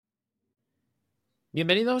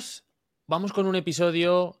Bienvenidos, vamos con un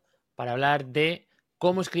episodio para hablar de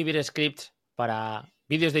cómo escribir scripts para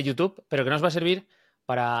vídeos de YouTube, pero que nos va a servir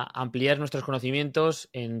para ampliar nuestros conocimientos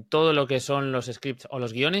en todo lo que son los scripts o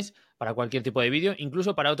los guiones para cualquier tipo de vídeo,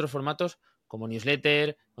 incluso para otros formatos como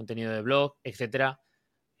newsletter, contenido de blog, etcétera.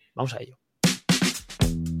 Vamos a ello.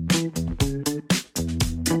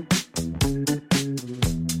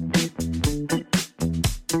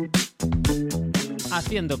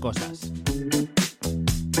 Haciendo cosas.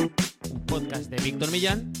 Un podcast de Víctor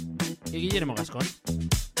Millán y Guillermo Gascón.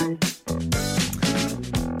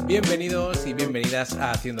 Bienvenidos y bienvenidas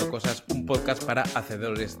a Haciendo Cosas, un podcast para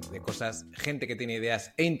hacedores de cosas, gente que tiene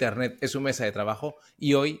ideas e Internet es su mesa de trabajo.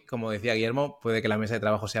 Y hoy, como decía Guillermo, puede que la mesa de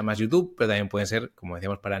trabajo sea más YouTube, pero también pueden ser, como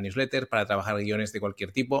decíamos, para newsletters, para trabajar guiones de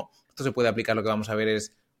cualquier tipo. Esto se puede aplicar, lo que vamos a ver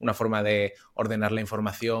es una forma de ordenar la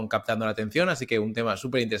información captando la atención, así que un tema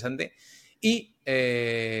súper interesante. Y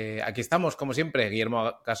aquí estamos, como siempre,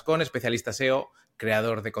 Guillermo Gascón, especialista SEO,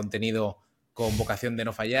 creador de contenido con vocación de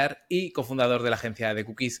no fallar y cofundador de la agencia de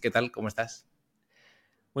cookies. ¿Qué tal? ¿Cómo estás?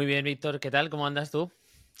 Muy bien, Víctor. ¿Qué tal? ¿Cómo andas tú?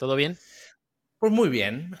 ¿Todo bien? Pues muy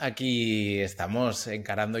bien. Aquí estamos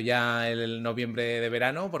encarando ya el noviembre de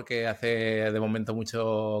verano porque hace de momento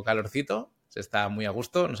mucho calorcito. Se está muy a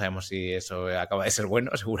gusto. No sabemos si eso acaba de ser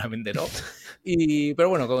bueno, seguramente no. Pero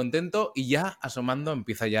bueno, contento y ya asomando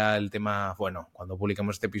empieza ya el tema, bueno, cuando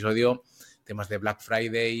publiquemos este episodio, temas de Black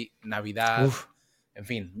Friday, Navidad. Uf. En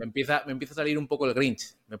fin, me empieza a salir un poco el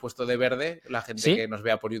Grinch. Me he puesto de verde la gente ¿Sí? que nos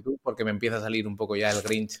vea por YouTube porque me empieza a salir un poco ya el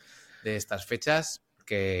Grinch de estas fechas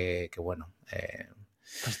que bueno,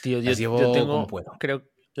 Pues tío, las yo llevo como tengo, puedo. creo,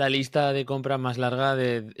 la lista de compra más larga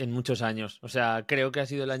en muchos años. O sea, creo que ha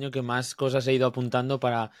sido el año que más cosas he ido apuntando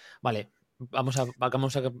para, vale, vamos a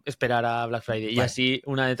esperar a Black Friday y Vale. así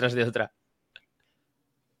una detrás de otra.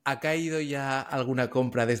 ¿Ha caído ya alguna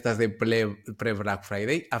compra de estas de pre-Black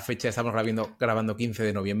Friday? A fecha estamos grabando 15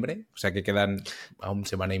 de noviembre, o sea que quedan aún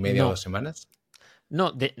semana y media o 2 No, semanas.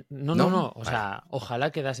 no. ¿No? O Vale. sea,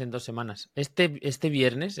 ojalá quedase en 2 semanas. Este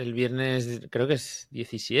viernes, el viernes creo que es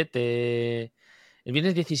 17, el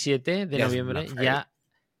viernes 17 de Ya es Black noviembre Friday. ya.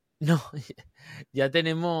 No, ya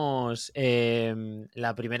tenemos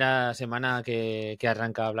la primera semana que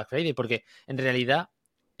arranca Black Friday, porque en realidad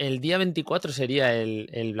el día 24 sería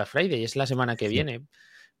el Black Friday, es la semana que Sí, viene.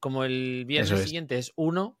 Como el eso viernes es. siguiente es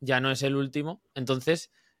uno, ya no es el último,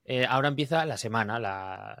 entonces ahora empieza la semana,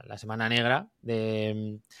 la semana negra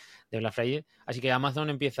de Black Friday. Así que Amazon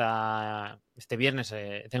empieza este viernes.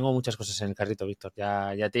 Tengo muchas cosas en el carrito, Víctor,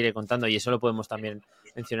 ya te iré contando y eso lo podemos también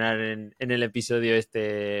mencionar en el episodio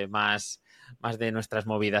más de nuestras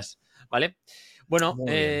movidas, ¿vale? Bueno,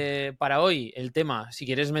 Muy bien. para hoy el tema, si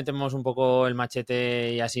quieres metemos un poco el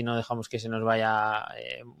machete y así no dejamos que se nos vaya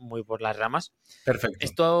muy por las ramas. Perfecto.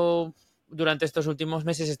 Esto, durante estos últimos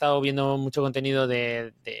meses he estado viendo mucho contenido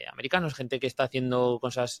de americanos, gente que está haciendo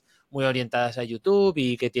cosas muy orientadas a YouTube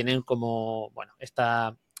y que tienen como, bueno,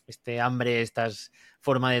 este hambre, esta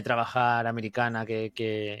forma de trabajar americana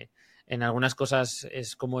que en algunas cosas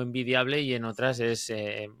es como envidiable y en otras es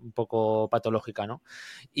un poco patológica, ¿no?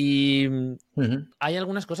 Y Ujú. hay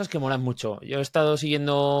algunas cosas que molan mucho. Yo he estado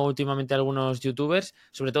siguiendo últimamente a algunos youtubers,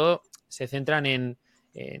 sobre todo se centran en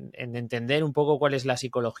entender un poco cuál es la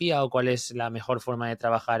psicología o cuál es la mejor forma de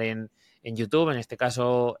trabajar en YouTube. En este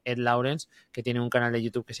caso, Ed Lawrence, que tiene un canal de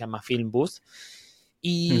YouTube que se llama Film Booth.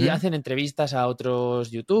 Y Ujú. hacen entrevistas a otros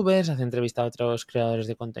youtubers, hacen entrevistas a otros creadores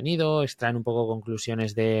de contenido, extraen un poco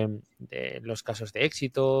conclusiones de los casos de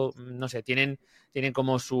éxito. No sé, tienen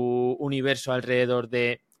como su universo alrededor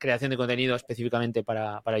de creación de contenido específicamente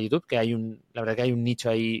para YouTube, que la verdad que hay un nicho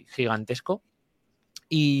ahí gigantesco.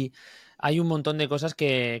 Y hay un montón de cosas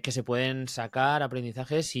que se pueden sacar,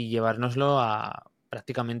 aprendizajes y llevárnoslo a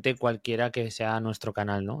prácticamente cualquiera que sea nuestro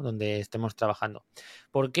canal, ¿no? Donde estemos trabajando.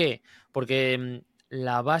 ¿Por qué? Porque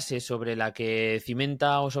la base sobre la que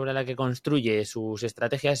cimenta o sobre la que construye sus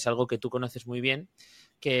estrategias es algo que tú conoces muy bien,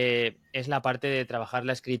 que es la parte de trabajar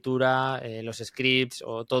la escritura, los scripts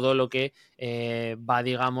o todo lo que va,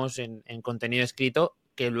 digamos, en contenido escrito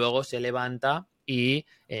que luego se levanta y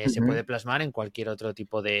se Ujú. puede plasmar en cualquier otro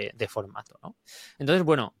tipo de formato, ¿no? Entonces,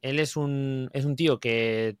 bueno, él es un tío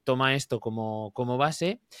que toma esto como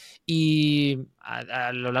base y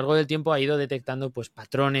a lo largo del tiempo ha ido detectando pues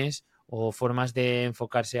patrones o formas de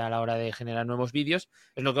enfocarse a la hora de generar nuevos vídeos.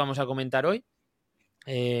 Es lo que vamos a comentar hoy.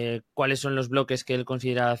 Cuáles son los bloques que él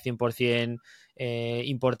considera 100%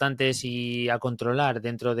 importantes y a controlar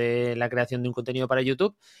dentro de la creación de un contenido para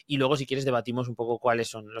YouTube, y luego si quieres debatimos un poco cuáles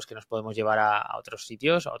son los que nos podemos llevar a otros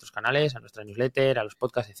sitios, a otros canales, a nuestra newsletter, a los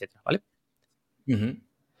podcasts, etcétera, ¿vale? Ujú.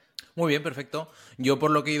 Muy bien, perfecto. Yo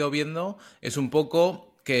por lo que he ido viendo es un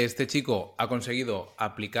poco que este chico ha conseguido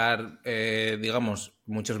aplicar, digamos,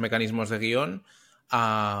 muchos mecanismos de guión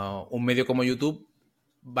a un medio como YouTube,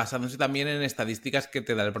 basándose también en estadísticas que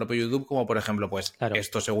te da el propio YouTube, como por ejemplo, pues Claro.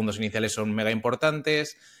 estos segundos iniciales son mega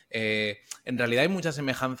importantes. En realidad hay muchas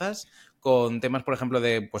semejanzas con temas, por ejemplo,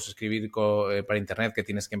 de pues escribir para internet, que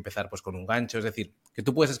tienes que empezar pues con un gancho. Es decir, que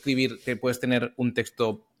tú puedes escribir, que puedes tener un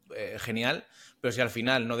texto genial, pero si al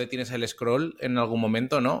final no detienes el scroll en algún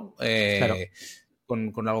momento, ¿no? Claro.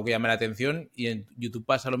 Con algo que llame la atención, y en YouTube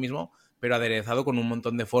pasa lo mismo, pero aderezado con un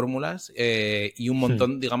montón de fórmulas y un Hmm.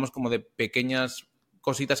 montón, digamos, como de pequeñas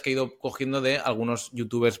cositas que he ido cogiendo de algunos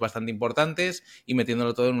youtubers bastante importantes y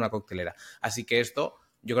metiéndolo todo en una coctelera. Así que esto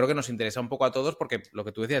yo creo que nos interesa un poco a todos porque lo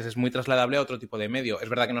que tú decías es muy trasladable a otro tipo de medio. Es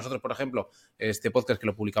verdad que nosotros, por ejemplo, este podcast que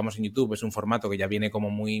lo publicamos en YouTube es un formato que ya viene como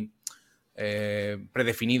muy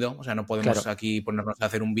predefinido, o sea, no podemos Claro. aquí ponernos a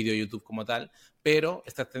hacer un vídeo YouTube como tal, pero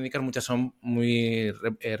estas técnicas muchas son muy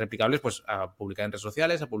replicables pues a publicar en redes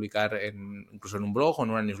sociales, a publicar incluso en un blog o en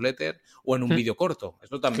una newsletter o en un Hmm. vídeo corto.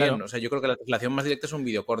 Esto también, Claro. o sea, yo creo que la relación más directa es un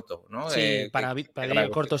vídeo corto, ¿no? Sí, para Que vídeo grabe cualquier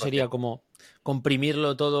corto sería situación. como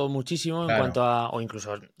comprimirlo todo muchísimo en Claro, cuanto a, o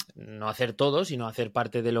incluso no hacer todo, sino hacer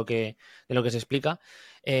parte de lo que se explica.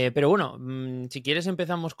 Pero bueno, si quieres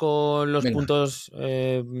empezamos con los venga, puntos,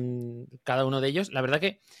 cada uno de ellos. La verdad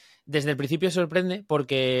que desde el principio sorprende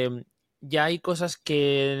porque ya hay cosas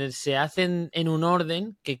que se hacen en un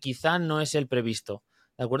orden que quizá no es el previsto.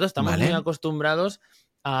 ¿De acuerdo? Estamos muy vale. acostumbrados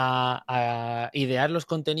a idear los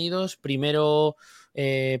contenidos primero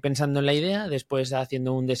pensando en la idea, después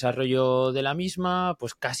haciendo un desarrollo de la misma,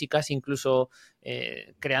 pues casi incluso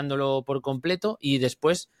creándolo por completo y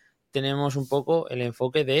después tenemos un poco el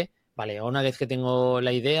enfoque de, vale, una vez que tengo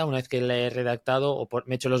la idea, una vez que la he redactado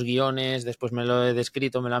me he hecho los guiones, después me lo he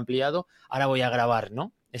descrito, me lo he ampliado, ahora voy a grabar,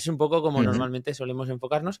 ¿no? Es un poco como Ujú. normalmente solemos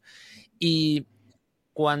enfocarnos y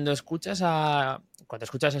cuando escuchas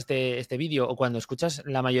este vídeo o cuando escuchas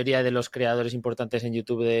la mayoría de los creadores importantes en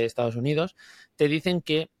YouTube de Estados Unidos, te dicen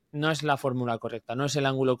que no es la fórmula correcta, no es el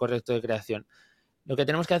ángulo correcto de creación. Lo que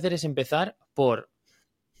tenemos que hacer es empezar por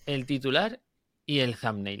el titular y el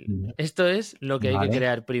thumbnail. Esto es lo que hay que Vale,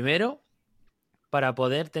 crear primero para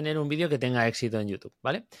poder tener un vídeo que tenga éxito en YouTube,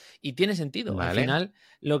 ¿vale? Y tiene sentido. Al vale, final,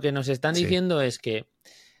 lo que nos están sí. diciendo es que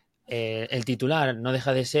el titular no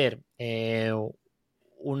deja de ser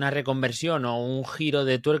una reconversión o un giro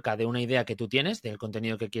de tuerca de una idea que tú tienes, del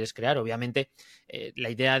contenido que quieres crear. Obviamente, la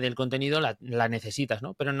idea del contenido la necesitas,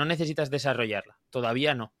 ¿no? Pero no necesitas desarrollarla,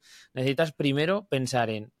 todavía no. Necesitas primero pensar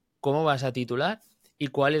en cómo vas a titular y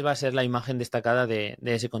cuál va a ser la imagen destacada de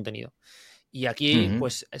ese contenido. Y aquí, Ujú.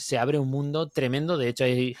 pues, se abre un mundo tremendo. De hecho,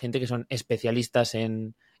 hay gente que son especialistas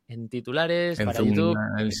en titulares En para Zoom, YouTube,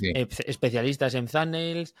 sí. especialistas en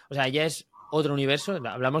thumbnails. O sea, ya es otro universo.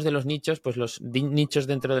 Hablamos de los nichos, pues los nichos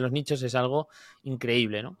dentro de los nichos es algo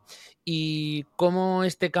increíble, ¿no? Y cómo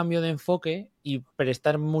este cambio de enfoque y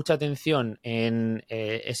prestar mucha atención en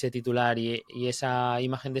ese titular y esa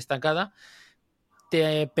imagen destacada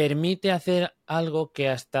te permite hacer algo que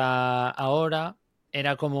hasta ahora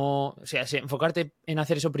era como, o sea, enfocarte en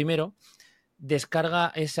hacer eso primero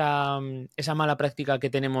descarga esa mala práctica que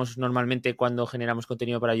tenemos normalmente cuando generamos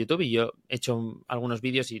contenido para YouTube, y yo he hecho algunos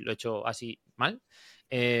vídeos y lo he hecho así mal,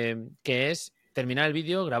 que es terminar el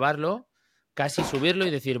vídeo, grabarlo, casi subirlo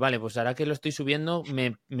y decir, vale, pues ahora que lo estoy subiendo,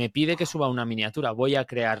 me pide que suba una miniatura, voy a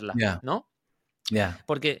crearla, Ya, ¿no? ya.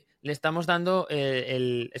 Porque le estamos dando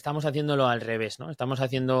estamos haciéndolo al revés, ¿no? Estamos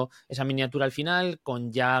haciendo esa miniatura al final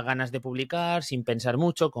con ya ganas de publicar, sin pensar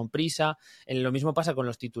mucho, con prisa. Lo mismo pasa con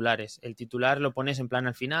los titulares. El titular lo pones en plan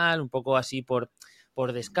al final, un poco así por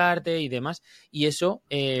descarte y demás. Y eso,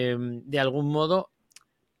 de algún modo,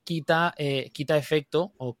 quita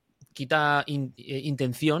efecto o quita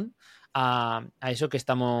intención a eso que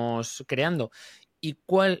estamos creando. ¿Y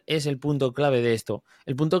cuál es el punto clave de esto?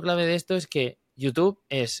 El punto clave de esto es que YouTube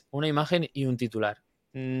es una imagen y un titular.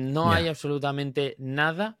 No hay Ya. absolutamente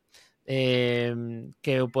nada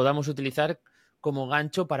que podamos utilizar como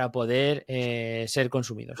gancho para poder ser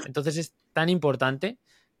consumidos. Entonces es tan importante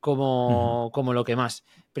Ujú. como lo que más.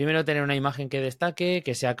 Primero tener una imagen que destaque,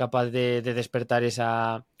 que sea capaz de despertar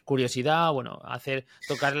esa curiosidad, bueno,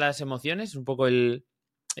 tocar las emociones, un poco el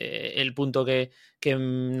punto que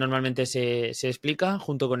normalmente se explica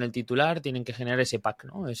junto con el titular, tienen que generar ese pack,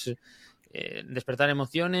 ¿no? Es despertar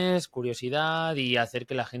emociones, curiosidad y hacer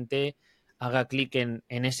que la gente haga clic en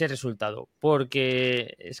ese resultado,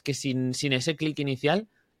 porque es que sin ese clic inicial,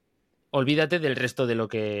 olvídate del resto de lo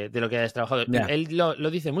que hayas trabajado. Ya. Él lo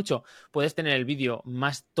dice mucho. Puedes tener el vídeo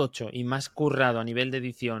más tocho y más currado a nivel de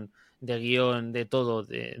edición, de guión, de todo,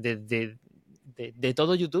 de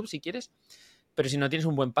todo YouTube si quieres, pero si no tienes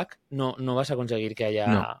un buen pack, no vas a conseguir que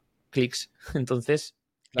No, haya clics. Entonces,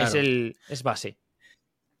 claro. es base.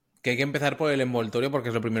 Que hay que empezar por el envoltorio porque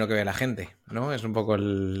es lo primero que ve la gente, ¿no? Es un poco Sí,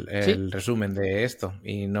 el resumen de esto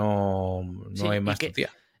y no hay sí, y más tu que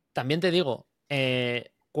tía. también te digo,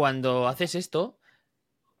 cuando haces esto,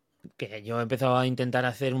 que yo he empezado a intentar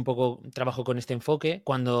hacer un poco trabajo con este enfoque,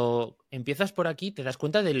 cuando empiezas por aquí te das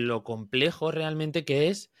cuenta de lo complejo realmente que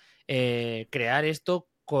es crear esto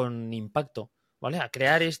con impacto, ¿vale? A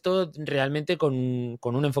crear esto realmente con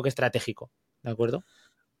un enfoque estratégico, ¿de acuerdo?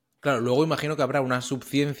 Claro, luego imagino que habrá una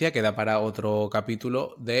subciencia que da para otro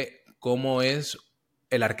capítulo de cómo es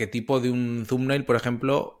el arquetipo de un thumbnail, por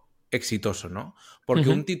ejemplo, exitoso, ¿no? Porque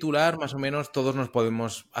Ujú. un titular, más o menos, todos nos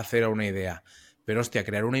podemos hacer una idea. Pero, hostia,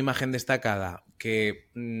 crear una imagen destacada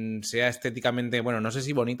que sea estéticamente, bueno, no sé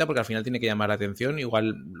si bonita, porque al final tiene que llamar la atención.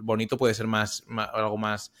 Igual bonito puede ser algo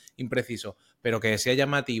más impreciso, pero que sea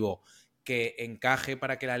llamativo, que encaje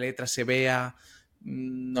para que la letra se vea,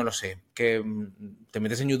 no lo sé, que te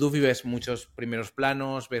metes en YouTube y ves muchos primeros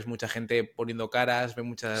planos, ves mucha gente poniendo caras, ves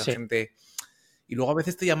mucha Sí, gente... Y luego a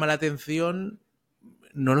veces te llama la atención,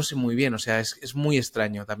 no lo sé muy bien, o sea, es muy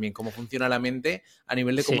extraño también cómo funciona la mente a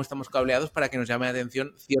nivel de cómo sí, estamos cableados para que nos llame la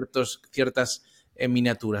atención ciertas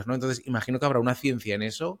miniaturas, ¿no? Entonces, imagino que habrá una ciencia en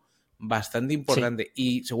eso bastante sí, importante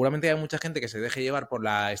y seguramente hay mucha gente que se deje llevar por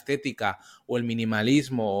la estética o el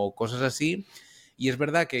minimalismo o cosas así. Y es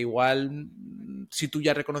verdad que igual si tú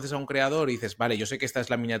ya reconoces a un creador y dices, vale, yo sé que esta es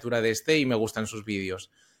la miniatura de este y me gustan sus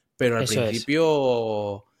vídeos, pero al eso es.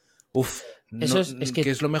 principio, uff, Eso no, es ¿qué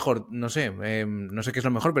que es lo mejor? No sé, no sé qué es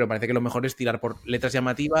lo mejor, pero parece que lo mejor es tirar por letras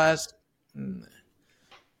llamativas.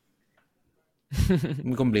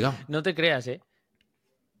 Muy complicado. no te creas, ¿eh?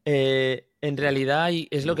 En realidad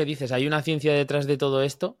es lo que dices, hay una ciencia detrás de todo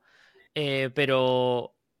esto,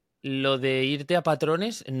 pero lo de irte a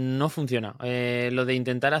patrones no funciona. Lo de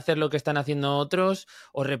intentar hacer lo que están haciendo otros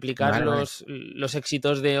o replicar Vale, vale. los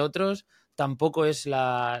éxitos de otros tampoco es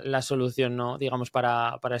la solución, ¿no? Digamos,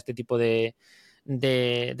 para este tipo de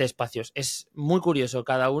espacios. Es muy curioso,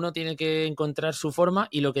 cada uno tiene que encontrar su forma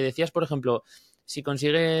y lo que decías, por ejemplo, si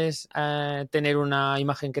consigues tener una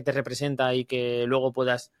imagen que te representa y que luego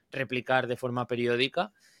puedas replicar de forma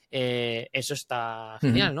periódica, eso está Ujú.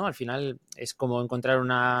 genial, ¿no? Al final es como encontrar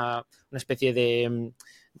una especie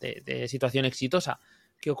de situación exitosa.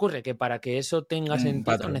 ¿Qué ocurre? Que para que eso tenga Un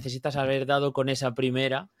sentido patrón. necesitas haber dado con esa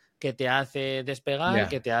primera que te hace despegar, Ya.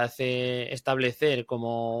 que te hace establecer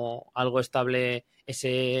como algo estable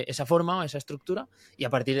esa forma o esa estructura y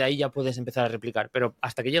a partir de ahí ya puedes empezar a replicar. Pero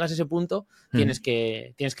hasta que llegas a ese punto Ujú. tienes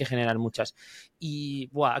que generar muchas. Y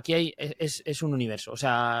buah, aquí es un universo. O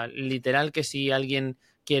sea, literal que si alguien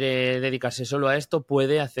quiere dedicarse solo a esto,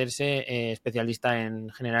 puede hacerse especialista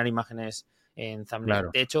en generar imágenes en thumbnail.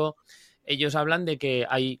 Claro. De hecho, ellos hablan de que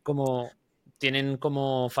hay como tienen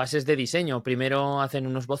como fases de diseño. Primero hacen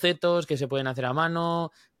unos bocetos que se pueden hacer a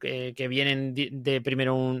mano, que vienen de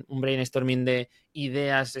primero un brainstorming de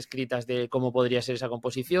ideas escritas de cómo podría ser esa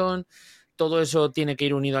composición. Todo eso tiene que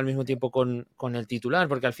ir unido al mismo tiempo con el titular,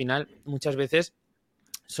 porque al final muchas veces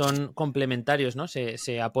son complementarios, ¿no?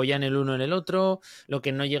 Se apoyan el uno en el otro, lo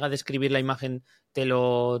que no llega a describir la imagen te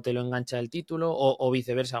lo engancha el título o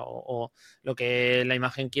viceversa, o lo que la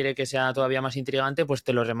imagen quiere que sea todavía más intrigante, pues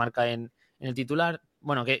te lo remarca en el titular.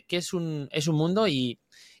 Bueno, que es un mundo y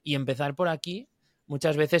empezar por aquí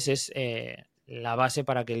muchas veces es la base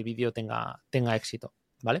para que el vídeo tenga éxito,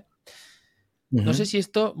 ¿vale? No sé Ujú. si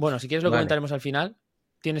esto, bueno, si quieres lo Vale. comentaremos al final,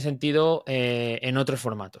 tiene sentido en otros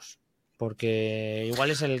formatos, porque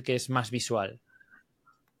igual es el que es más visual.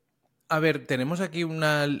 A ver, tenemos aquí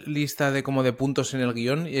una lista de como de puntos en el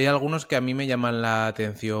guión y hay algunos que a mí me llaman la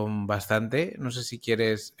atención bastante. No sé si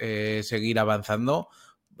quieres seguir avanzando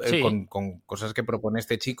Sí, con cosas que propone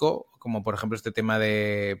este chico, como por ejemplo este tema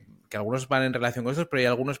de que algunos van en relación con estos, pero hay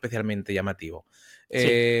alguno especialmente llamativo. sí.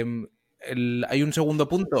 Eh, hay un segundo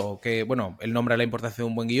punto que, bueno, él nombra la importancia de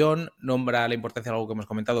un buen guión, nombra la importancia de algo que hemos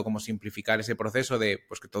comentado, como simplificar ese proceso de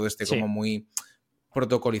pues que todo esté como Sí. muy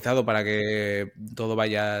protocolizado para que todo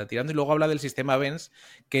vaya tirando. Y luego habla del sistema BENS,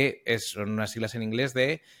 que son unas siglas en inglés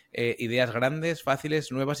de ideas grandes,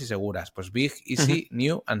 fáciles, nuevas y seguras. Pues Big, Easy,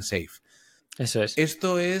 New and Safe. Eso es.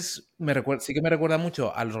 Esto sí que me recuerda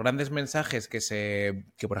mucho a los grandes mensajes que,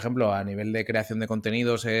 por ejemplo, a nivel de creación de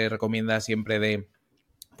contenido se recomienda siempre de,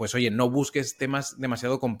 pues oye, no busques temas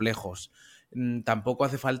demasiado complejos. Tampoco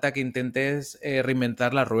hace falta que intentes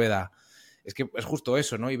reinventar la rueda. Es que es justo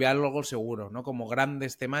eso, ¿no? Y ve algo seguro, ¿no? Como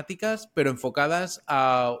grandes temáticas, pero enfocadas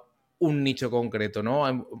a un nicho concreto, ¿no?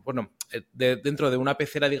 Bueno, dentro de una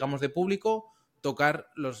pecera, digamos, de público, tocar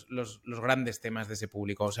los grandes temas de ese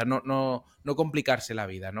público. O sea, no complicarse la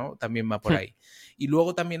vida, ¿no? También va por ahí. Y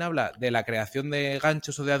luego también habla de la creación de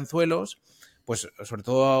ganchos o de anzuelos, pues sobre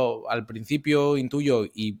todo al principio intuyo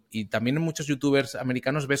y también en muchos youtubers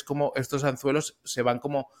americanos ves como estos anzuelos se van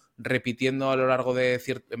como repitiendo a lo largo de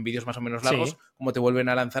en vídeos más o menos largos, Sí, como te vuelven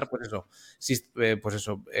a lanzar, pues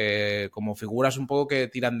eso, como figuras un poco que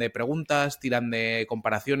tiran de preguntas, tiran de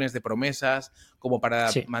comparaciones, de promesas, como para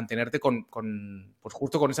sí. mantenerte pues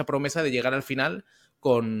justo con esa promesa de llegar al final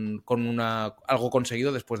con algo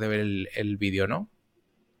conseguido después de ver el vídeo, ¿no?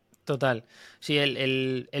 Total. Sí,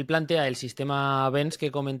 él plantea el sistema Benz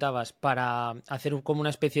que comentabas para hacer como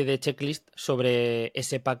una especie de checklist sobre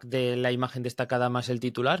ese pack de la imagen destacada más el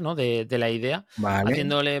titular, ¿no? De la idea, Vale.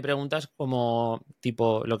 haciéndole preguntas como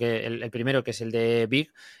tipo, el primero, que es el de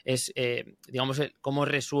Big, es, digamos, cómo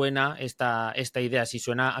resuena esta idea, si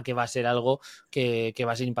suena a que va a ser algo que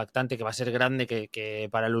va a ser impactante, que va a ser grande, que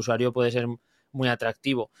para el usuario puede ser muy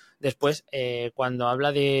atractivo. Después, cuando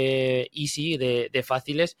habla de easy, de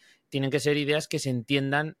fáciles, tienen que ser ideas que se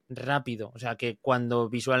entiendan rápido. O sea, que cuando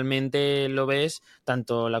visualmente lo ves,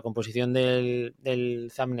 tanto la composición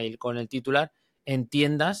del thumbnail con el titular,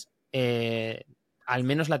 entiendas al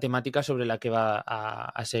menos la temática sobre la que va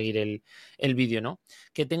a seguir el vídeo, ¿no?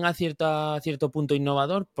 Que tenga cierto punto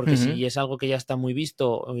innovador, porque Uh-huh. si es algo que ya está muy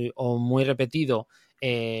visto o muy repetido,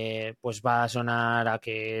 pues va a sonar a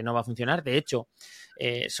que no va a funcionar. De hecho,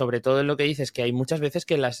 sobre todo en lo que dices, que hay muchas veces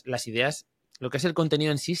que las ideas, lo que es el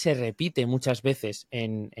contenido en sí, se repite muchas veces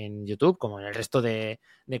en YouTube, como en el resto de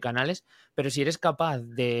canales, pero si eres capaz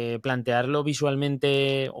de plantearlo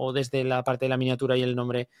visualmente o desde la parte de la miniatura y el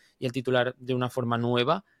nombre y el titular de una forma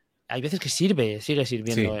nueva, hay veces que sigue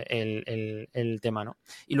sirviendo Sí, el tema, ¿no?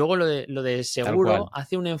 Y luego lo de tal seguro cual.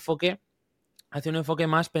 hace un enfoque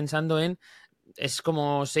más pensando en, es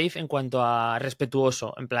como safe en cuanto a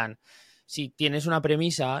respetuoso, en plan, si tienes una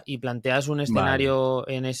premisa y planteas un Vale. escenario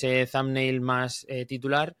en ese thumbnail más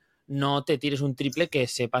titular, no te tires un triple que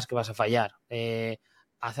sepas que vas a fallar.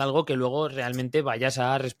 Haz algo que luego realmente vayas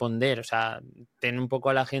a responder. O sea, ten un poco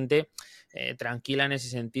a la gente tranquila en ese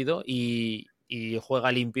sentido y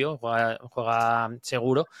juega limpio, juega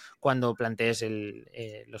seguro cuando plantees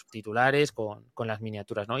los titulares con las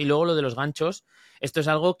miniaturas, ¿no? Y luego lo de los ganchos, esto es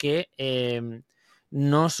algo que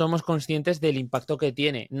no somos conscientes del impacto que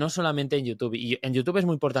tiene, no solamente en YouTube. Y en YouTube es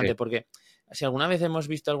muy Sí. importante porque si alguna vez hemos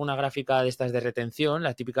visto alguna gráfica de estas de retención,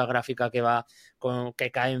 la típica gráfica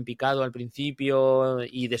que cae en picado al principio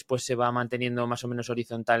y después se va manteniendo más o menos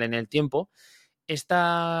horizontal en el tiempo,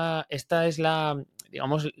 esta es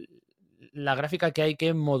digamos, la gráfica que hay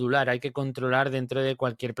que modular, hay que controlar dentro de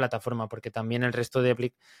cualquier plataforma, porque también el resto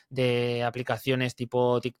de aplicaciones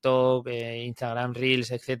tipo TikTok, Instagram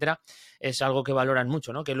Reels, etcétera, es algo que valoran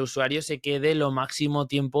mucho, ¿no? Que el usuario se quede el máximo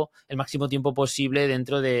tiempo posible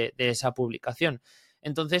dentro de esa publicación.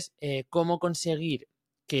 Entonces, ¿cómo conseguir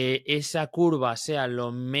que esa curva sea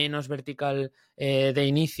lo menos vertical de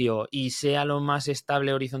inicio y sea lo más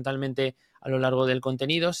estable horizontalmente a lo largo del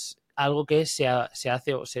contenido? Algo que se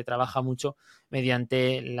hace o se trabaja mucho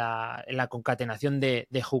mediante la concatenación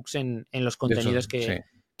de hooks en los De eso, contenidos sí.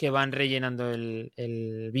 que van rellenando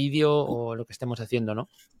el vídeo o lo que estemos haciendo, ¿no?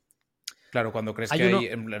 Claro, cuando crees que Hay hay,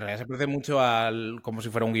 uno, en realidad se parece mucho al, como si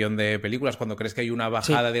fuera un guión de películas, cuando crees que hay una sí,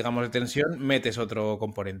 bajada, digamos, de tensión, metes otro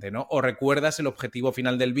componente, ¿no? O recuerdas el objetivo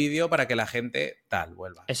final del vídeo para que la gente tal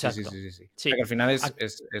vuelva. Sí, sí, exacto, sí, sí, sí. O sea que sí. al final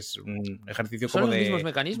es un ejercicio Son como los mismos de,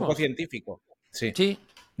 un poco mecanismos. científico. Sí. Sí,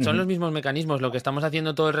 son Ujú. los mismos mecanismos. Lo que estamos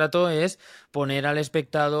haciendo todo el rato es poner al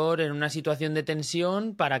espectador en una situación de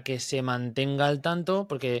tensión para que se mantenga al tanto,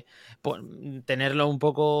 porque tenerlo un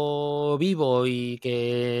poco vivo y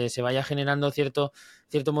que se vaya generando cierto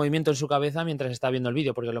movimiento en su cabeza mientras está viendo el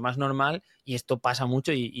vídeo, porque lo más normal, y esto pasa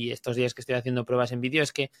mucho, y estos días que estoy haciendo pruebas en vídeo,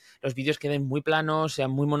 es que los vídeos queden muy planos,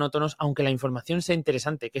 sean muy monótonos, aunque la información sea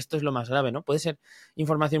interesante, que esto es lo más grave, ¿no? Puede ser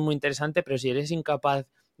información muy interesante, pero si eres incapaz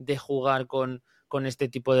de jugar con este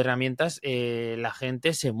tipo de herramientas, la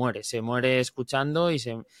gente se muere escuchando y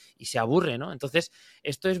se aburre, ¿no? Entonces,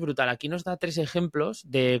 esto es brutal. Aquí nos da 3 ejemplos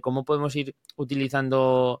de cómo podemos ir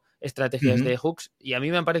utilizando estrategias Ujú. de hooks y a mí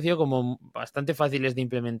me han parecido como bastante fáciles de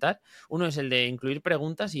implementar. Uno es el de incluir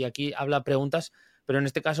preguntas y aquí habla preguntas, pero en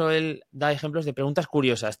este caso él da ejemplos de preguntas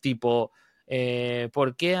curiosas, tipo,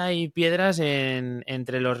 ¿por qué hay piedras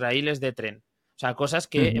entre los raíles de tren? O sea, cosas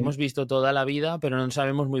que Ujú. hemos visto toda la vida, pero no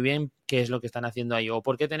sabemos muy bien qué es lo que están haciendo ahí. O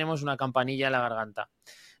por qué tenemos una campanilla en la garganta.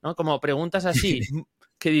 ¿No? Como preguntas así,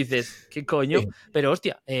 que dices, ¿qué coño? Sí. Pero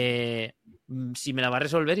hostia, si me la va a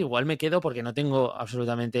resolver, igual me quedo porque no tengo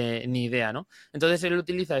absolutamente ni idea, ¿no? Entonces él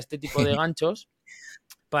utiliza este tipo de ganchos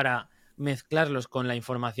para mezclarlos con la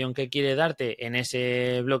información que quiere darte en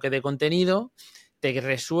ese bloque de contenido, te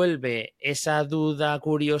resuelve esa duda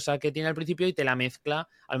curiosa que tiene al principio y te la mezcla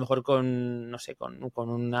a lo mejor con, no sé, con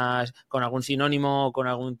algún sinónimo o con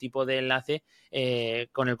algún tipo de enlace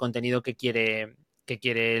con el contenido que quiere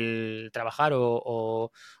el trabajar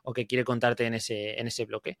o que quiere contarte en ese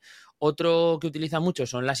bloque. Otro que utiliza mucho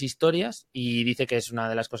son las historias y dice que es una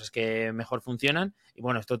de las cosas que mejor funcionan. Y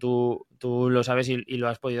bueno, esto tú lo sabes y lo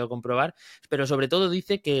has podido comprobar, pero sobre todo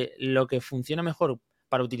dice que lo que funciona mejor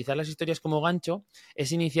para utilizar las historias como gancho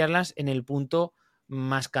es iniciarlas en el punto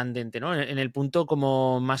más candente, ¿no? En el punto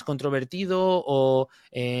como más controvertido o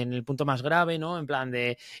en el punto más grave, ¿no? En plan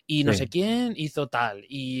de, y no sé Sí, quién hizo tal.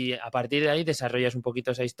 Y a partir de ahí desarrollas un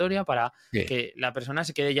poquito esa historia para sí, que la persona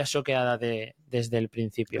se quede ya choqueada desde el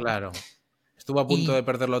principio, ¿no? claro. Estuvo a punto Y de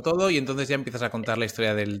perderlo todo y entonces ya empiezas a contar la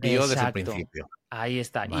historia del tío desde el exacto, principio. ahí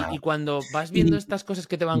está. Vale. Y cuando vas viendo Y- estas cosas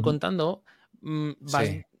que te van Ujú. contando, vas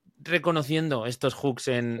Sí, reconociendo estos hooks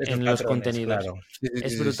esos en los patrones, contenidos. claro. Sí, sí,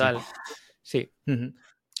 Es sí, sí, sí. brutal. Sí, Ujú.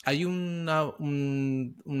 Hay un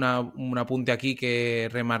apunte aquí que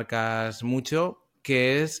remarcas mucho,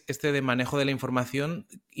 que es este de manejo de la información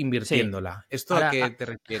sí. invirtiéndola. ¿Esto a Ahora, qué te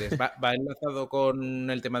refieres? ¿Va enlazado con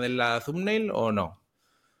el tema de la thumbnail o no?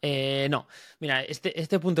 no, mira,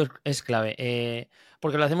 este punto es clave,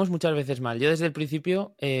 porque lo hacemos muchas veces mal. Yo desde el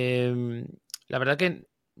principio, la verdad que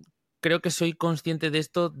creo que soy consciente de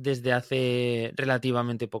esto desde hace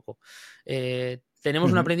relativamente poco.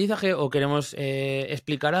 Tenemos un Ujú. aprendizaje o queremos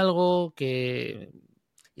explicar algo y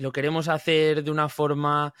lo queremos hacer de una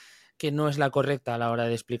forma que no es la correcta a la hora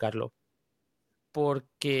de explicarlo.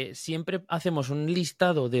 Porque siempre hacemos un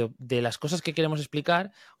listado de las cosas que queremos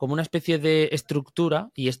explicar como una especie de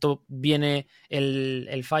estructura, y esto viene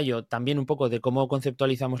el fallo también un poco de cómo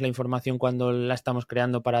conceptualizamos la información cuando la estamos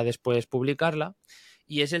creando para después publicarla,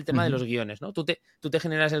 y es el tema de Ujú. los guiones, ¿no? Tú te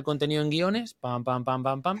generas el contenido en guiones, pam, pam, pam,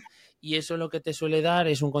 pam, pam, y eso lo que te suele dar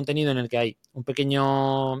es un contenido en el que hay un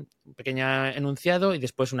pequeño enunciado y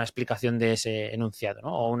después una explicación de ese enunciado,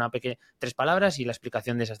 ¿no? O tres palabras y la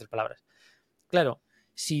explicación de esas tres palabras. Claro,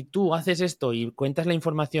 si tú haces esto y cuentas la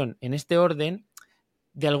información en este orden,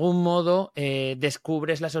 de algún modo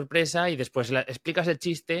descubres la sorpresa y después explicas el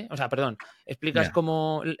chiste, o sea, perdón, explicas Ya,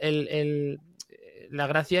 como la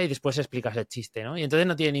gracia y después explicas el chiste, ¿no? Y entonces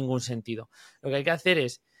no tiene ningún sentido. Lo que hay que hacer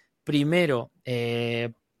es, primero,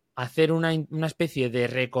 hacer una especie de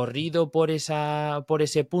recorrido por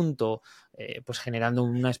ese punto, pues generando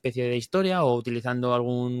una especie de historia o utilizando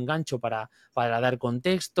algún gancho para dar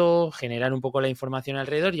contexto, generar un poco la información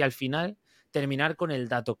alrededor y al final terminar con el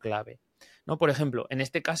dato clave, ¿no? Por ejemplo, en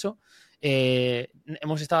este caso,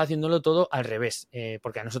 hemos estado haciéndolo todo al revés,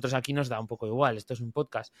 porque a nosotros aquí nos da un poco igual, esto es un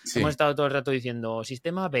podcast. Hemos sí, estado todo el rato diciendo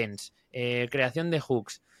sistema Benz, creación de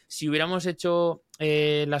hooks. Si hubiéramos hecho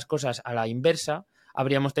las cosas a la inversa,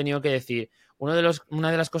 habríamos tenido que decir, una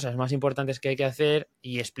de las cosas más importantes que hay que hacer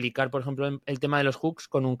y explicar, por ejemplo, el tema de los hooks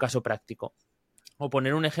con un caso práctico o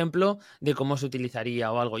poner un ejemplo de cómo se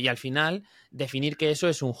utilizaría o algo. Y al final, definir que eso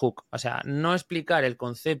es un hook. O sea, no explicar el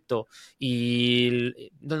concepto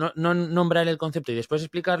y no nombrar el concepto y después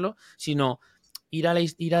explicarlo, sino ir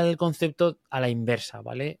al concepto a la inversa,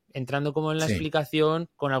 ¿vale? Entrando como en la sí, explicación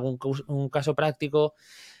con un caso práctico.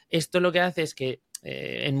 Esto lo que hace es que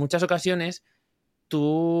en muchas ocasiones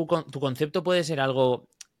tu concepto puede ser algo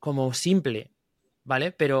como simple,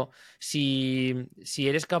 ¿vale? Pero si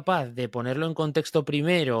eres capaz de ponerlo en contexto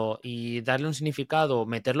primero y darle un significado,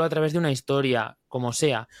 meterlo a través de una historia, como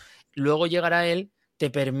sea, luego llegar a él, te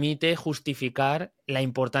permite justificar la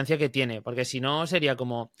importancia que tiene, porque si no sería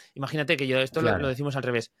como, imagínate que yo esto lo claro. decimos al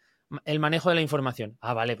revés. El manejo de la información.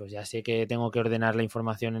 Ah, vale, pues ya sé que tengo que ordenar la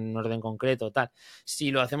información en un orden concreto, tal.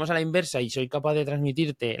 Si lo hacemos a la inversa y soy capaz de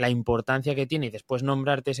transmitirte la importancia que tiene y después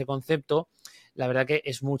nombrarte ese concepto, la verdad que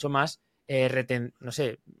es mucho más no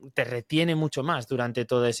sé, te retiene mucho más durante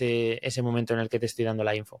todo ese momento en el que te estoy dando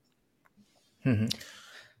la info. Ujú.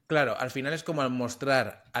 Claro, al final es como al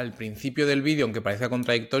mostrar al principio del vídeo, aunque parezca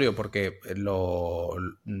contradictorio, porque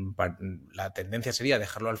la tendencia sería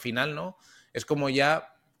dejarlo al final, ¿no? Es como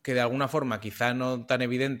ya que de alguna forma, quizá no tan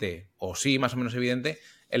evidente, o sí más o menos evidente,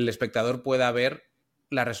 el espectador pueda ver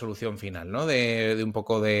la resolución final, ¿no? De un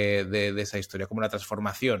poco de esa historia, como la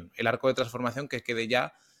transformación, el arco de transformación que quede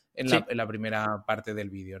ya Sí, en la primera parte del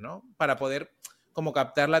vídeo, ¿no? Para poder como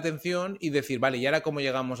captar la atención y decir, vale, ¿y ahora cómo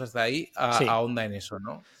llegamos hasta ahí? sí, Ahonda en eso,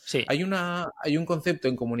 ¿no? sí. Hay un concepto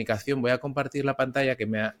en comunicación, voy a compartir la pantalla que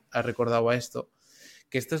ha recordado a esto,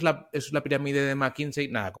 que esta es la pirámide de McKinsey.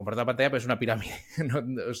 Nada, comparto la pantalla, pero es una pirámide.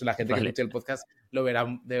 O sea, la gente que escuche el podcast lo verá,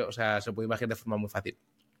 o sea, se puede imaginar de forma muy fácil.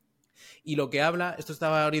 Y lo que habla, esto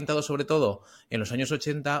estaba orientado sobre todo en los años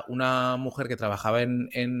 80, una mujer que trabajaba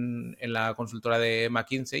en la consultora de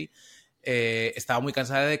McKinsey estaba muy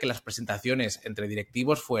cansada de que las presentaciones entre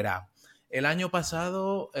directivos fuera: el año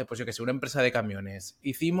pasado, pues yo que sé, una empresa de camiones,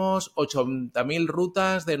 hicimos 80.000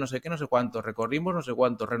 rutas de no sé qué, no sé cuántos, recorrimos no sé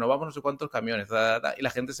cuántos, renovamos no sé cuántos camiones, y la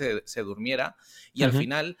gente se durmiera y al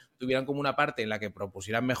final tuvieran como una parte en la que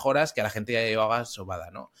propusieran mejoras que a la gente ya llevaba sobada,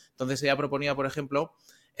 ¿no? Entonces ella proponía, por ejemplo,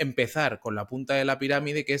 empezar con la punta de la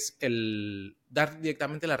pirámide, que es el dar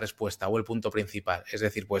directamente la respuesta o el punto principal. Es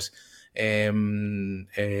decir, pues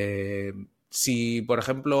si, por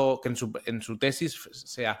ejemplo, que en su tesis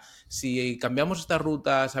sea, si cambiamos esta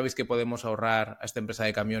ruta, sabéis que podemos ahorrar a esta empresa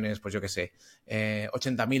de camiones, pues yo qué sé,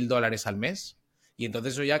 $80.000 al mes. Y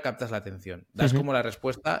entonces eso ya captas la atención. Das como la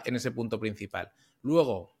respuesta en ese punto principal.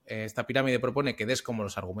 Luego, esta pirámide propone que des como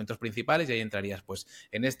los argumentos principales y ahí entrarías, pues,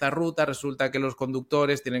 en esta ruta resulta que los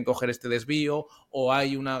conductores tienen que coger este desvío o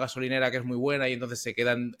hay una gasolinera que es muy buena y entonces se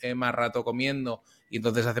quedan más rato comiendo y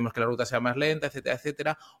entonces hacemos que la ruta sea más lenta, etcétera,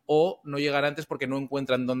 etcétera. O no llegar antes porque no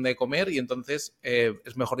encuentran dónde comer y entonces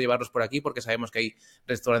es mejor llevarlos por aquí porque sabemos que hay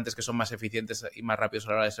restaurantes que son más eficientes y más rápidos a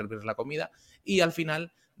la hora de servir la comida. Y al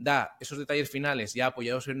final da esos detalles finales ya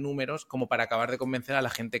apoyados en números como para acabar de convencer a la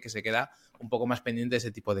gente que se queda un poco más pendiente de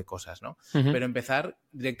ese tipo de cosas, ¿no? Pero empezar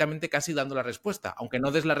directamente casi dando la respuesta, aunque no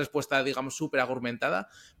des la respuesta, digamos, súper argumentada,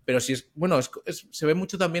 pero si es, bueno, se ve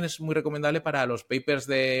mucho también, es muy recomendable para los papers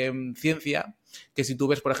de ciencia, que si tú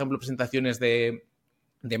ves, por ejemplo, presentaciones de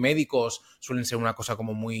médicos suelen ser una cosa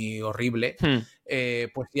como muy horrible,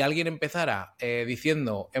 pues si alguien empezara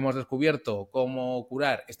diciendo hemos descubierto cómo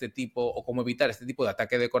curar este tipo o cómo evitar este tipo de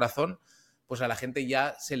ataque de corazón, pues a la gente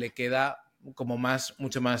ya se le queda como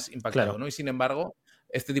mucho más impactado, claro, ¿no? Y sin embargo,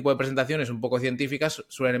 este tipo de presentaciones un poco científicas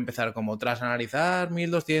suelen empezar como tras analizar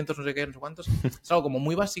 1200, no sé qué, no sé cuántos. Es algo como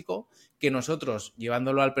muy básico que nosotros,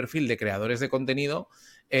 llevándolo al perfil de creadores de contenido,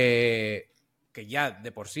 que ya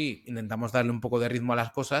de por sí intentamos darle un poco de ritmo a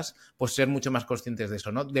las cosas, pues ser mucho más conscientes de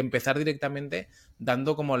eso, ¿no? De empezar directamente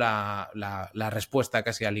dando como la respuesta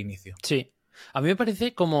casi al inicio. Sí. A mí me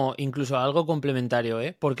parece como incluso algo complementario,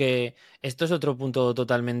 ¿eh? Porque esto es otro punto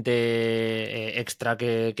totalmente extra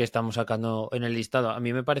que estamos sacando en el listado. A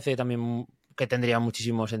mí me parece también que tendría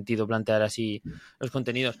muchísimo sentido plantear así los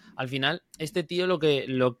contenidos. Al final, este tío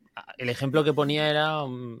el ejemplo que ponía era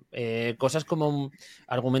cosas como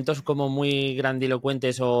argumentos como muy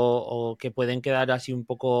grandilocuentes o que pueden quedar así un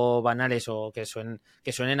poco banales o que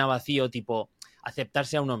suenen a vacío, tipo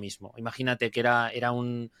aceptarse a uno mismo. Imagínate que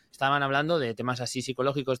estaban hablando de temas así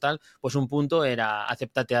psicológicos, tal, pues un punto era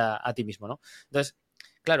acéptate a ti mismo, ¿no? Entonces,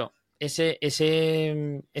 claro,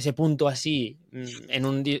 ese punto así en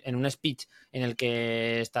un speech en el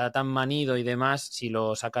que está tan manido y demás, si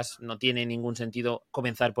lo sacas no tiene ningún sentido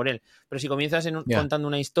comenzar por él. Pero si comienzas contando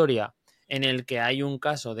una historia en el que hay un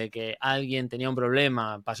caso de que alguien tenía un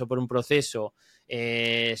problema, pasó por un proceso,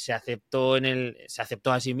 se aceptó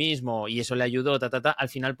a sí mismo y eso le ayudó, al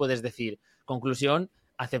final puedes decir, conclusión,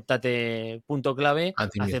 acéptate, punto clave,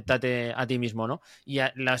 acéptate a ti mismo, ¿no? Y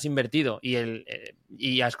la has invertido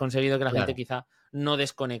y has conseguido que la gente quizá no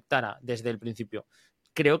desconectara desde el principio.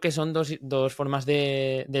 Creo que son dos formas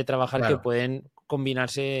de trabajar que pueden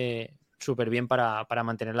combinarse súper bien para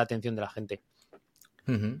mantener la atención de la gente.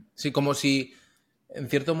 Sí, como si, en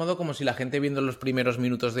cierto modo, como si la gente viendo los primeros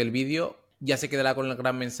minutos del vídeo ya se quedará con el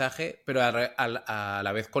gran mensaje, pero a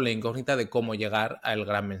la vez con la incógnita de cómo llegar al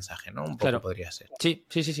gran mensaje, ¿no? Un poco podría ser. Sí.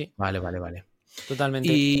 Vale.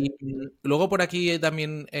 Totalmente. Y luego por aquí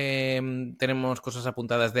también tenemos cosas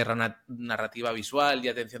apuntadas de narrativa visual y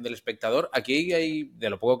atención del espectador. Aquí hay, de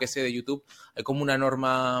lo poco que sé de YouTube, hay como una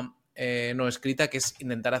norma no escrita que es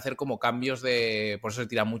intentar hacer como cambios de... Por eso se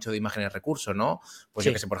tira mucho de imágenes recurso, ¿no? Pues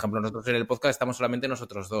yo que sé, por ejemplo, nosotros en el podcast estamos solamente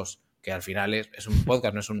nosotros dos, que al final es un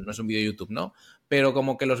podcast, no es un vídeo de YouTube, ¿no? Pero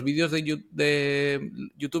como que los vídeos de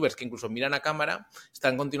youtubers que incluso miran a cámara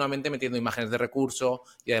están continuamente metiendo imágenes de recurso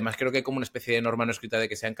y además creo que hay como una especie de norma no escrita de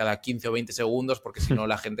que sean cada 15 o 20 segundos porque si no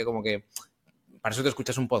la gente como que... Para eso te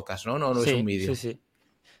escuchas un podcast, ¿no? No es un vídeo. Sí.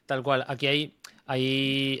 Tal cual. Aquí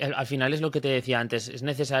al final es lo que te decía antes, es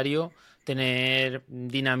necesario tener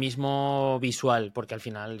dinamismo visual, porque al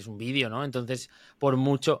final es un vídeo, ¿no? Entonces, por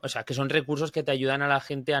mucho, o sea, que son recursos que te ayudan a la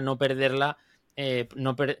gente a no perderla, que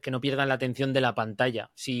no pierdan la atención de la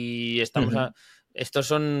pantalla. Si estamos estos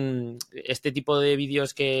son, este tipo de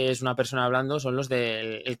vídeos que es una persona hablando son los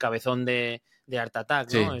del el cabezón de Art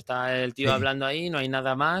Attack, ¿no? Sí, Está el tío sí. hablando ahí, no hay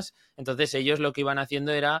nada más. Entonces ellos lo que iban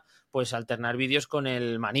haciendo era pues alternar vídeos con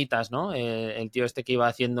el manitas, ¿no? El tío este que iba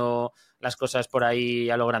haciendo las cosas por ahí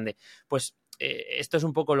a lo grande. Pues esto es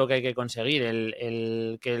un poco lo que hay que conseguir,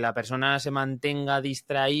 el que la persona se mantenga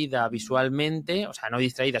distraída visualmente, o sea, no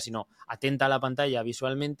distraída, sino atenta a la pantalla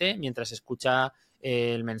visualmente mientras escucha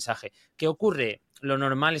el mensaje. ¿Qué ocurre? Lo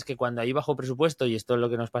normal es que cuando hay bajo presupuesto, y esto es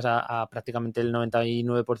lo que nos pasa a prácticamente el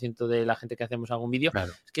 99% de la gente que hacemos algún vídeo,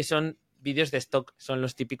 Claro. es que son vídeos de stock, son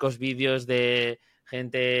los típicos vídeos de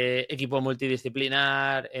gente, equipo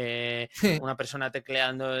multidisciplinar, una persona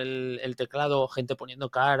tecleando el teclado, gente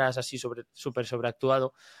poniendo caras así súper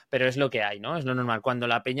sobreactuado, pero es lo que hay, ¿no? Es lo normal. Cuando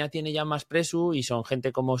la peña tiene ya más presu y son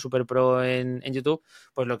gente como super pro en YouTube,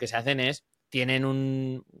 pues lo que se hacen es tienen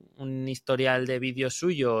un historial de vídeos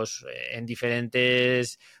suyos en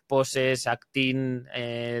diferentes poses, acting,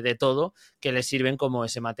 de todo, que les sirven como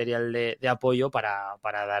ese material de apoyo para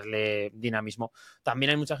darle dinamismo.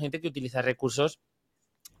 También hay mucha gente que utiliza recursos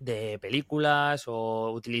de películas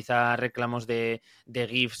o utiliza reclamos de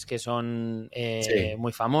GIFs que son Sí.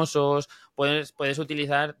 muy famosos. Puedes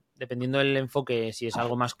utilizar, dependiendo del enfoque, si es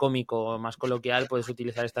algo más cómico o más coloquial, puedes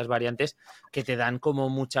utilizar estas variantes que te dan como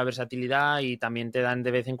mucha versatilidad y también te dan de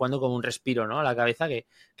vez en cuando como un respiro, ¿no? A la cabeza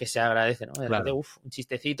que se agradece, ¿no? De repente, Claro. un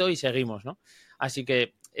chistecito y seguimos, ¿no? Así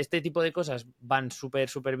que este tipo de cosas van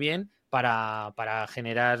súper bien para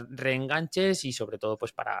generar reenganches y sobre todo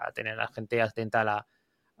pues para tener a la gente atenta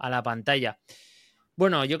a la pantalla.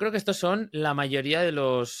 Bueno, yo creo que estos son la mayoría de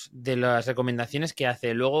las recomendaciones que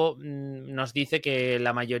hace. Luego nos dice que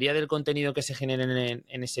la mayoría del contenido que se genere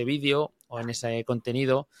en ese vídeo o en ese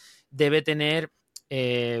contenido debe tener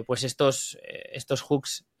pues estos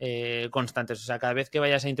hooks constantes. O sea, cada vez que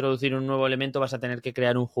vayas a introducir un nuevo elemento vas a tener que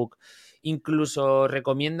crear un hook. Incluso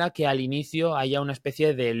recomienda que al inicio haya una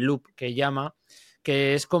especie de loop que llama,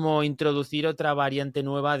 que es como introducir otra variante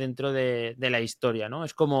nueva dentro de la historia, ¿no?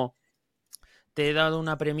 Es como te he dado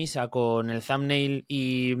una premisa con el thumbnail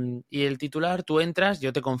y el titular, tú entras,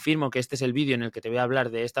 yo te confirmo que este es el vídeo en el que te voy a hablar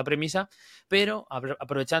de esta premisa, pero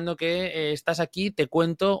aprovechando que estás aquí, te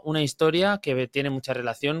cuento una historia que tiene mucha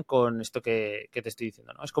relación con esto que te estoy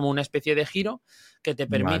diciendo, ¿no? Es como una especie de giro que te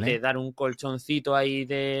permite Vale. dar un colchoncito ahí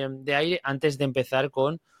de aire antes de empezar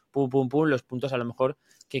con pum, pum, pum, los puntos a lo mejor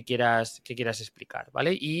que quieras explicar,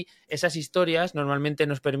 ¿vale? Y esas historias normalmente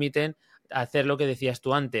nos permiten hacer lo que decías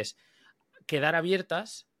tú antes, quedar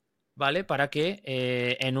abiertas, ¿vale? Para que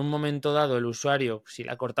en un momento dado el usuario, si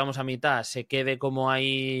la cortamos a mitad, se quede como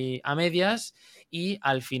ahí a medias y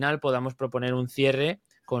al final podamos proponer un cierre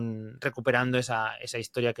recuperando esa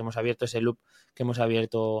historia que hemos abierto, ese loop que hemos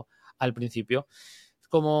abierto al principio.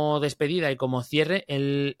 Como despedida y como cierre,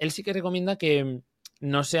 él sí que recomienda que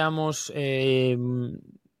no seamos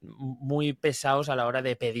muy pesados a la hora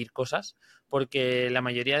de pedir cosas, porque la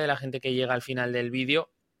mayoría de la gente que llega al final del vídeo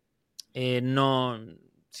no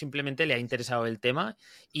simplemente le ha interesado el tema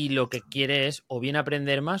y lo que quiere es o bien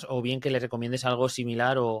aprender más o bien que le recomiendes algo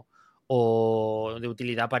similar o de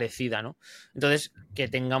utilidad parecida, ¿no? Entonces, que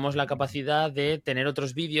tengamos la capacidad de tener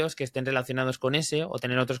otros vídeos que estén relacionados con ese o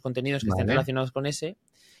tener otros contenidos que estén Vale. relacionados con ese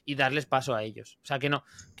y darles paso a ellos. O sea, que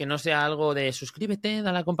no sea algo de suscríbete,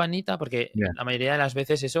 da la campanita, porque Ya. la mayoría de las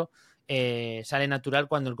veces eso sale natural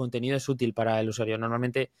cuando el contenido es útil para el usuario.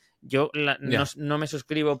 Normalmente Ya. no me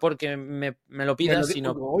suscribo porque me lo Me lo pidas, digo,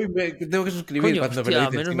 sino hoy me tengo que suscribir coño, cuando me lo hostia,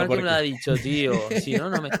 dicen, menos sino mal que me lo porque. ha dicho, tío. Si no,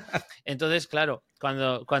 no me. Entonces, claro,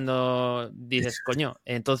 cuando dices, coño,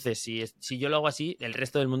 entonces si yo lo hago así, el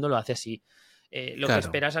resto del mundo lo hace así. Lo que Claro.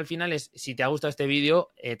 esperas al final es, si te ha gustado este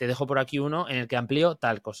vídeo, te dejo por aquí uno en el que amplío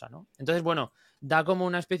tal cosa, ¿no? Entonces, bueno, da como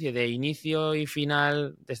una especie de inicio y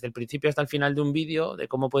final, desde el principio hasta el final de un vídeo, de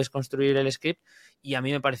cómo puedes construir el script, y a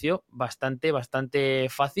mí me pareció bastante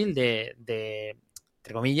fácil entre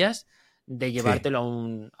comillas, de Sí.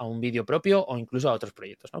 llevártelo a un vídeo propio o incluso a otros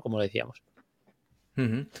proyectos, ¿no? Como lo decíamos.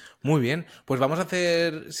 Ujú. Muy bien, pues vamos a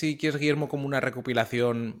hacer, si quieres, Guillermo, como una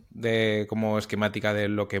recopilación de como esquemática de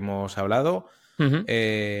lo que hemos hablado. Uh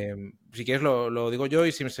 -huh. Si quieres lo digo yo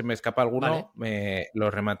y si se me escapa Vale. alguno, me lo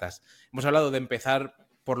rematas. Hemos hablado de empezar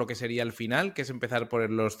por lo que sería el final, que es empezar por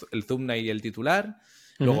el thumbnail y el titular.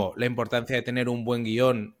 Uh -huh. Luego, la importancia de tener un buen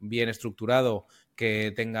guión bien estructurado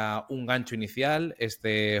que tenga un gancho inicial,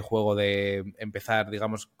 este juego de empezar,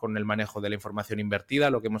 digamos, con el manejo de la información invertida,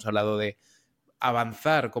 lo que hemos hablado de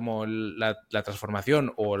avanzar como la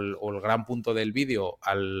transformación o el gran punto del vídeo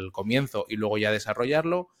al comienzo y luego ya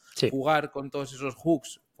desarrollarlo, Sí. jugar con todos esos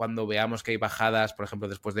hooks cuando veamos que hay bajadas, por ejemplo,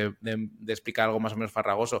 después de explicar algo más o menos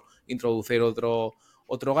farragoso, introducir otro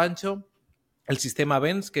gancho. El sistema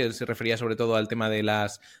Benz, que se refería sobre todo al tema de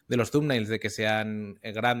los thumbnails, de que sean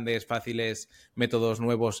grandes, fáciles, métodos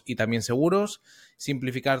nuevos y también seguros,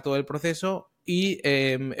 simplificar todo el proceso y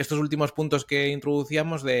estos últimos puntos que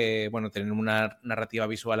introducíamos de, bueno, tener una narrativa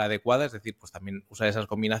visual adecuada, es decir, pues también usar esas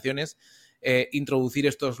combinaciones, introducir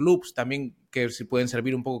estos loops también que pueden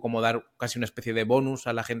servir un poco como dar casi una especie de bonus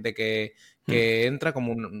a la gente que entra,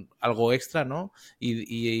 como algo extra, ¿no?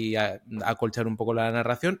 Y acolchar un poco la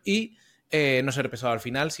narración y no ser pesado al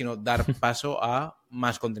final, sino dar paso a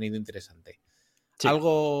más contenido interesante. Sí.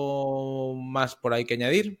 ¿Algo más por ahí que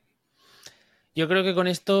añadir? Yo creo que con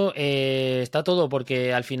esto está todo,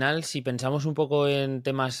 porque al final, si pensamos un poco en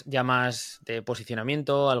temas ya más de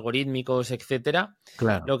posicionamiento, algorítmicos, etcétera,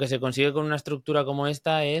 Claro. lo que se consigue con una estructura como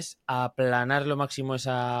esta es aplanar lo máximo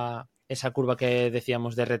esa curva que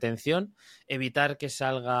decíamos de retención, evitar que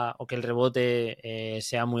salga o que el rebote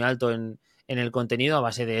sea muy alto en el contenido a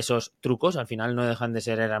base de esos trucos. Al final no dejan de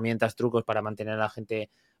ser herramientas, trucos para mantener a la gente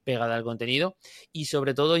pegada al contenido. Y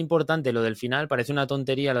sobre todo importante lo del final, parece una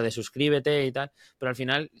tontería lo de suscríbete y tal, pero al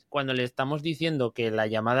final cuando le estamos diciendo que la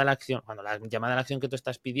llamada a la acción, cuando la llamada a la acción que tú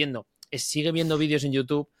estás pidiendo es sigue viendo vídeos en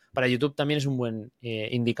YouTube, para YouTube también es un buen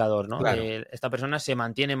indicador, ¿no? Claro. Esta persona se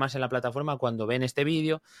mantiene más en la plataforma cuando ven este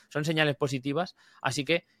vídeo, son señales positivas, así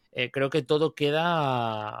que creo que todo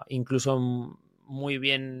queda incluso muy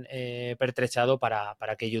bien pertrechado para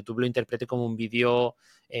que YouTube lo interprete como un vídeo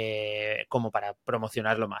como para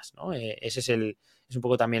promocionarlo más, ¿no? Ese es un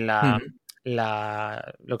poco también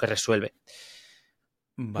lo que resuelve.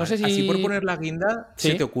 No Vale. sé Así por si... poner la guinda,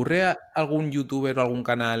 ¿se te Sí, ocurre algún youtuber o algún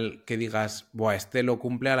canal que digas, buah, este lo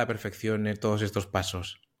cumple a la perfección en todos estos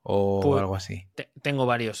pasos? O pues algo así. tengo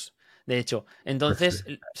varios, de hecho. Pues, Entonces,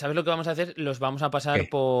 ¿sabes lo que vamos a hacer? Los vamos a pasar ¿qué?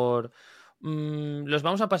 por... los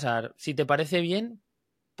vamos a pasar, si te parece bien,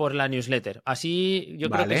 por la newsletter. Así yo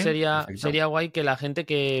creo que Vale, perfecto. sería guay que la gente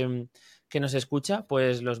que nos escucha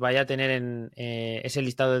pues los vaya a tener en ese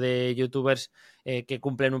listado de youtubers que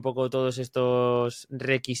cumplen un poco todos estos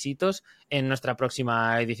requisitos en nuestra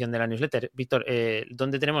próxima edición de la newsletter. Víctor,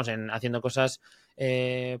 ¿dónde tenemos? En Haciendo Cosas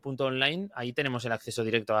punto online, ahí tenemos el acceso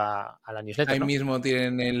directo a la newsletter, Ahí ¿no? mismo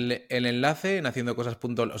tienen el enlace en haciendo cosas.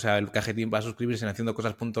 O sea, el cajetín para suscribirse en haciendo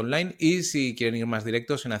cosas.online y si quieren ir más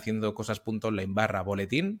directos en haciendo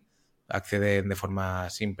cosas.online/boletín, acceden de forma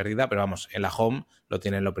sin pérdida, pero vamos, en la home lo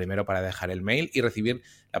tienen lo primero para dejar el mail y recibir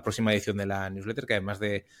la próxima edición de la newsletter, que además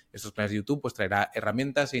de estos planes de YouTube, pues traerá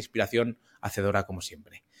herramientas e inspiración hacedora como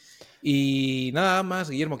siempre. Y nada más,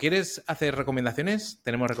 Guillermo, ¿quieres hacer recomendaciones?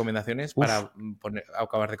 ¿Tenemos recomendaciones Uf, para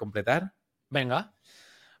acabar de completar? venga.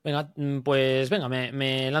 Venga, pues venga,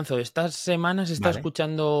 me lanzo. Estas semanas he estado Vale.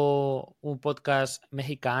 escuchando un podcast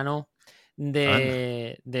mexicano Anda.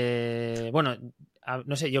 bueno,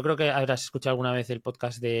 no sé, yo creo que habrás escuchado alguna vez el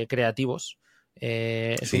podcast de Creativos.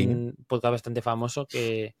 Es Sí. un podcast bastante famoso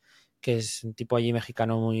que es un tipo allí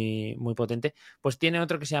mexicano muy, muy potente. Pues tiene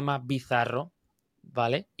otro que se llama Bizarro,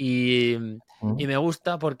 ¿vale? Y me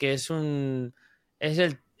gusta porque es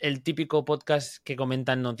el típico podcast que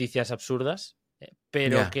comentan noticias absurdas,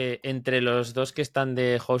 pero Ya. que entre los dos que están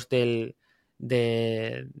de host del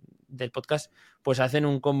podcast, pues hacen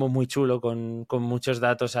un combo muy chulo con muchos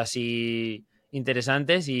datos así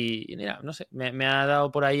interesantes y mira, no sé, me ha dado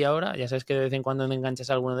por ahí ahora, ya sabes que de vez en cuando me enganchas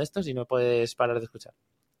a alguno de estos y no puedes parar de escuchar.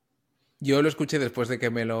 Yo lo escuché después de que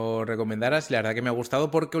me lo recomendaras y la verdad que me ha gustado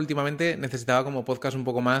porque últimamente necesitaba como podcast un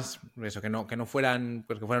poco más, eso, que no fueran,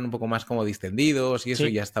 pues que fueran un poco más como distendidos y eso, y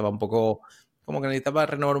Sí, ya estaba un poco, como que necesitaba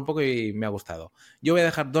renovar un poco y me ha gustado. Yo voy a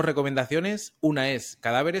dejar dos recomendaciones. Una es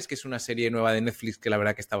Cadáveres, que es una serie nueva de Netflix que la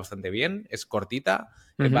verdad que está bastante bien, es cortita,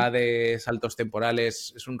 uh-huh. va de saltos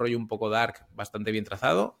temporales, es un rollo un poco dark, bastante bien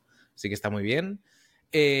trazado, así que está muy bien.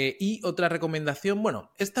 Y otra recomendación,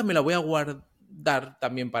 bueno, esta me la voy a guardar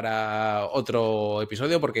también para otro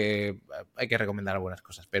episodio porque hay que recomendar algunas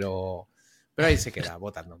cosas, pero ahí se queda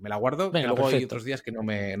votando. Me la guardo, que Venga, luego hay perfecto. otros días que no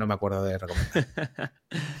me acuerdo de recomendar.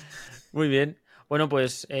 Muy bien. Bueno,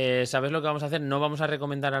 pues ¿sabes lo que vamos a hacer? No vamos a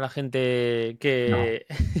recomendar a la gente No.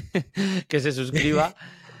 que se suscriba.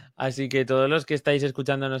 Así que todos los que estáis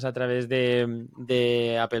escuchándonos a través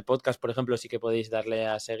de Apple Podcast, por ejemplo, sí que podéis darle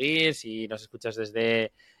a seguir. Si nos escuchas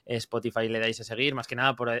desde Spotify, le dais a seguir, más que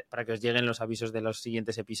nada para que os lleguen los avisos de los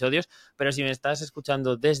siguientes episodios. Pero si me estás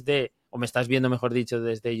escuchando o me estás viendo, mejor dicho,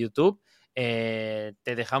 desde YouTube, te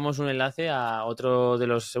dejamos un enlace a otro de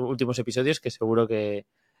los últimos episodios que seguro que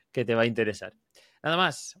te va a interesar. Nada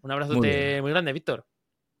más, un Muy bien. abrazote muy grande, Víctor.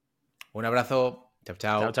 Un abrazo. Chao,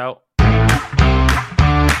 Chao, chao. chao.